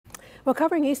Well,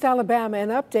 covering East Alabama, an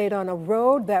update on a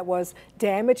road that was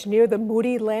damaged near the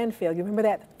Moody landfill. You remember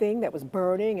that thing that was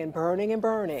burning and burning and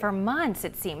burning? For months,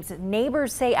 it seems.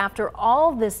 Neighbors say after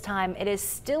all this time, it is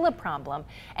still a problem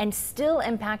and still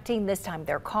impacting, this time,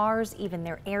 their cars, even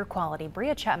their air quality.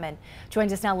 Bria Chapman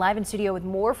joins us now live in studio with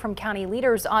more from county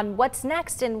leaders on what's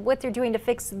next and what they're doing to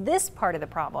fix this part of the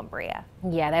problem, Bria.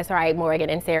 Yeah, that's right,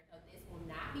 Morgan and Sarah.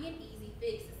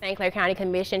 St. Clair County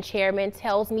Commission Chairman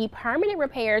tells me permanent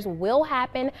repairs will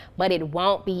happen, but it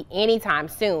won't be anytime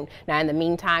soon. Now, in the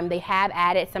meantime, they have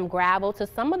added some gravel to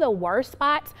some of the worst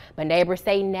spots, but neighbors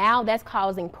say now that's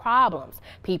causing problems.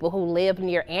 People who live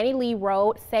near Annie Lee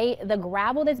Road say the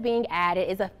gravel that's being added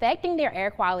is affecting their air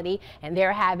quality, and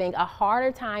they're having a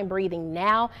harder time breathing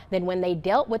now than when they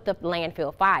dealt with the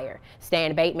landfill fire.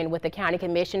 Stan Bateman with the County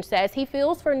Commission says he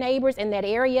feels for neighbors in that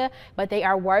area, but they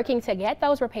are working to get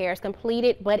those repairs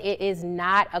completed, but it is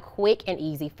not a quick and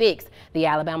easy fix. The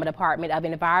Alabama Department of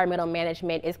Environmental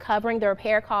Management is covering the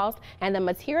repair costs, and the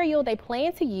material they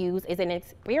plan to use is an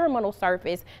experimental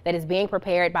surface that is being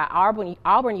prepared by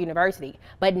Auburn University.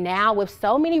 But now, with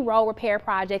so many road repair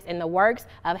projects in the works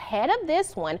ahead of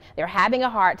this one, they're having a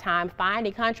hard time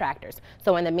finding contractors.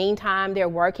 So in the meantime, they're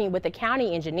working with the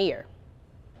county engineer.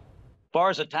 As far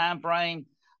as a time frame,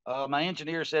 my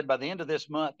engineer said by the end of this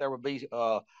month there will be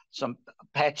some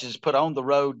patches put on the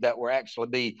road that will actually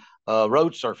be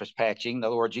road surface patching. In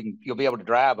other words, you'll be able to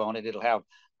drive on it. It'll have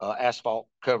asphalt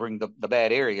covering the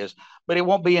bad areas, but it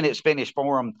won't be in its finished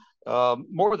form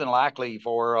more than likely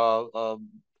for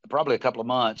probably a couple of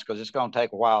months, because it's going to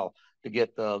take a while to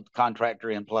get the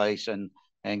contractor in place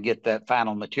and get that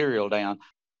final material down.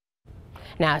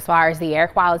 Now, as far as the air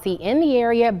quality in the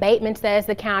area, Bateman says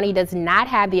the county does not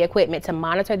have the equipment to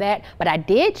monitor that, but I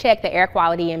did check the air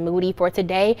quality in Moody for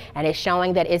today, and it's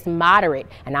showing that it's moderate.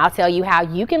 And I'll tell you how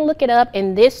you can look it up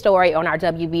in this story on our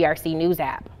WBRC News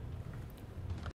app.